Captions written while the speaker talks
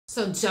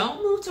So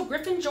don't move to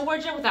Griffin,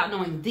 Georgia without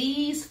knowing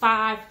these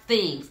 5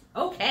 things.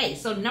 Okay,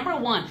 so number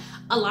 1,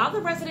 a lot of the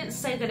residents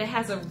say that it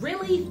has a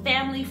really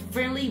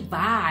family-friendly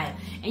vibe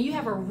and you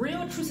have a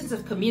real true sense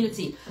of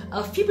community.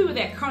 A few people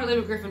that currently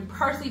live in Griffin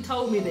personally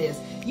told me this.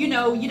 You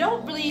know, you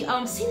don't really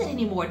see that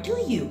anymore,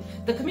 do you?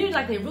 The community,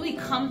 like, they really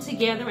come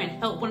together and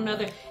help one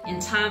another in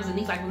times of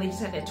need, like when they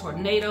just had that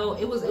tornado.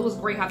 It was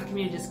great how the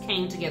community just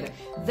came together.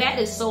 That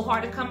is so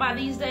hard to come by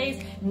these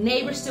days.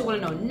 Neighbors still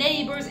want to know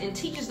neighbors, and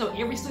teachers know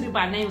every student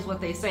by name is what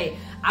they say.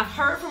 I've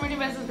heard from many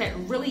residents that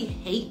really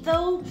hate,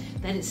 though,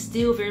 that it's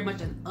still very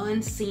much an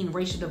unseen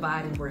racial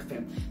divide in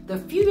Griffin. The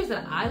few years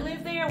that I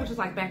lived there, which was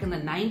like back in the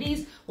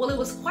 90s, well, it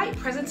was quite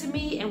present to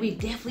me and we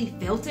definitely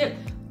felt it,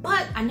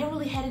 but I never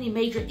really had any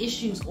major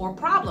issues or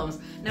problems.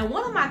 Now,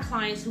 one of my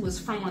clients who was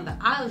from one of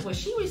the islands, where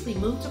she recently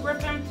moved to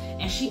Griffin,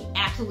 and she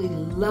absolutely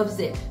loves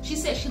it. She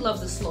said she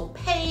loves the slow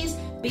pace,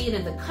 being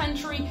in the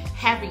country,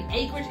 having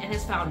acreage, and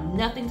has found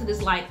nothing to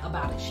dislike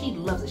about it. She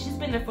loves it. She's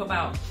been there for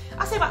about,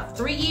 I'll say about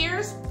 3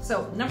 years.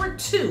 So number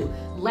 2,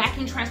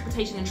 lacking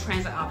transportation and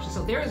transit options.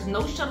 So there is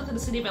no shuttle to the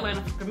city of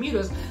Atlanta for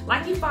commuters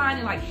like you find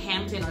in like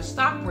Hampton or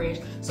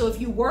Stockbridge. So if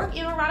you work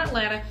in or around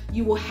Atlanta,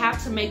 you will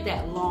have to make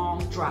that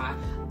long drive.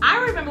 I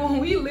remember when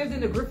we lived in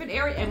the Griffin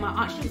area and my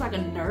aunt, she was like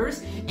a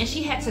nurse, and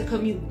she had to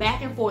commute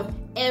back and forth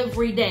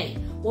every day.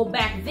 Well,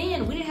 back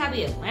then, we didn't have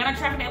the Atlanta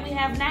traffic that we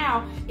have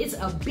now. It's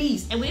a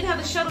beast, and we didn't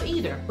have the shuttle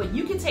either. But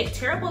you can take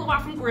Terra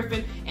Boulevard from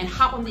Griffin and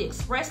hop on the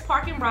express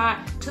parking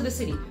ride to the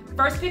city.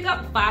 First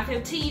pickup,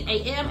 5:15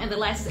 a.m., and the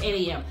last is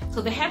 8 a.m.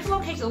 So the Hampton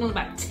location is only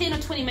about 10 or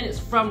 20 minutes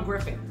from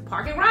Griffin.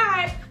 Park and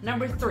ride.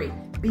 Number 3,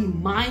 be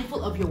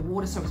mindful of your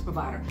water service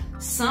provider.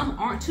 Some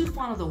aren't too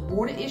fond of the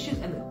water issues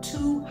and the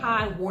too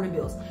high water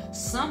bills.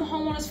 Some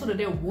homeowners feel that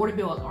their water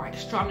bills are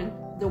extravagant.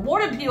 The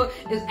water bill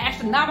is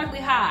astronomically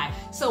high.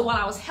 So while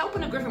I was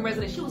helping a Griffin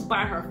resident, she was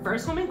buying her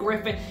first home in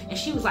Griffin, and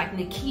she was like,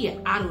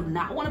 Nakia, I do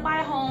not want to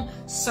buy a home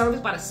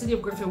serviced by the city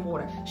of Griffin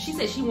Water. She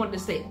said she wanted to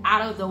stay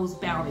out of those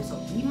boundaries, so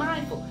be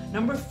mindful.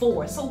 Number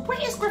 4, so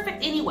where is Griffin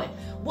anyway?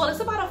 Well,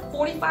 it's about a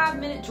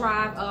 45-minute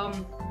drive,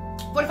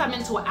 45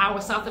 minutes to an hour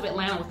south of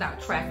Atlanta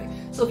without traffic.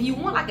 So if you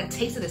want like a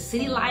taste of the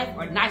city life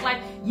or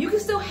nightlife, you can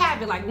still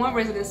have it, like one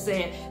resident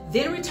said,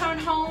 then return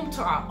home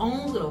to our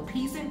own little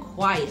peace and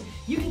quiet.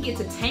 You can get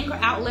to Tanger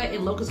Outlet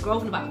in Locust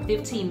Grove in about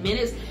 15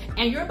 minutes,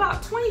 and you're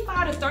about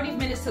 25 to 30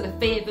 minutes to the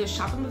Fayetteville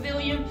Shopping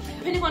Pavilion.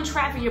 Depending on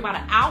traffic, you're about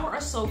an hour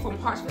or so from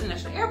Hartsfield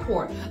International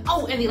Airport.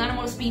 Oh, and the Atlanta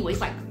Motor Speedway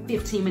is like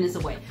 15 minutes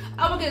away.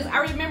 Oh my goodness, I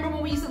remember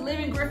when we used to live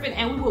in Griffin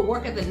and we would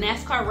work at the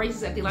NASCAR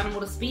races at the Atlanta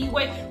Motor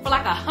Speedway for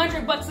like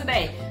 $100 a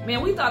day.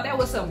 Man, we thought that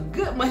was some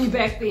good money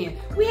back then.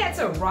 We had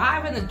to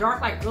arrive in the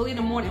dark like early in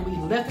the morning, and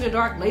we left in the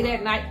dark late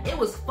at night. It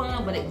was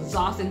fun, but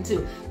exhausting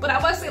too. But I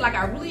must say, like,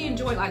 I really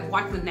enjoyed like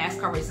watching the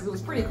NASCAR races. It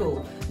was pretty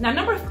cool. Now,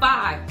 number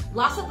 5,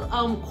 lots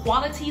of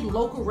quality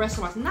local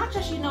restaurants, not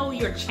just, you know,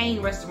 your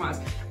chain restaurants,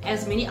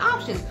 as many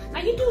options.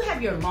 Now, you do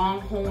have your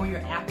Longhorn,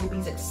 your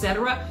Applebee's,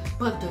 etc.,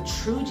 but the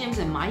true gems,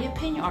 in my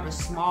opinion, are the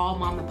small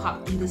mom and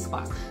pop eating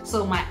spots.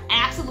 So my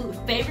absolute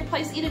favorite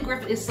place to eat in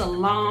Griffin is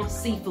Salam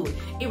Seafood.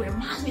 It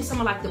reminds me of some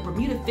of like the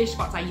Bermuda fish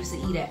spots I used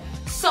to eat at.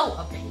 So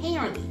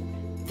apparently,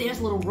 there's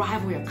a little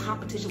rivalry or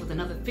competition with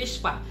another fish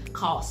spot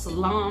called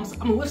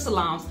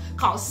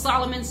called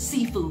Solomon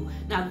Seafood.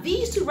 Now,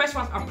 these 2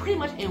 restaurants are pretty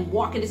much in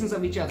walking distance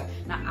of each other.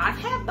 Now, I've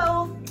had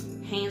both.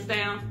 Hands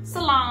down,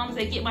 Salams,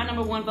 they get my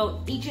number 1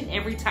 vote each and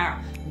every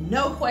time.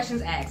 No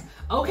questions asked.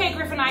 Okay,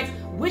 Griffinites,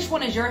 which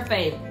one is your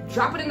fave?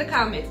 Drop it in the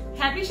comments.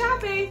 Happy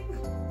shopping!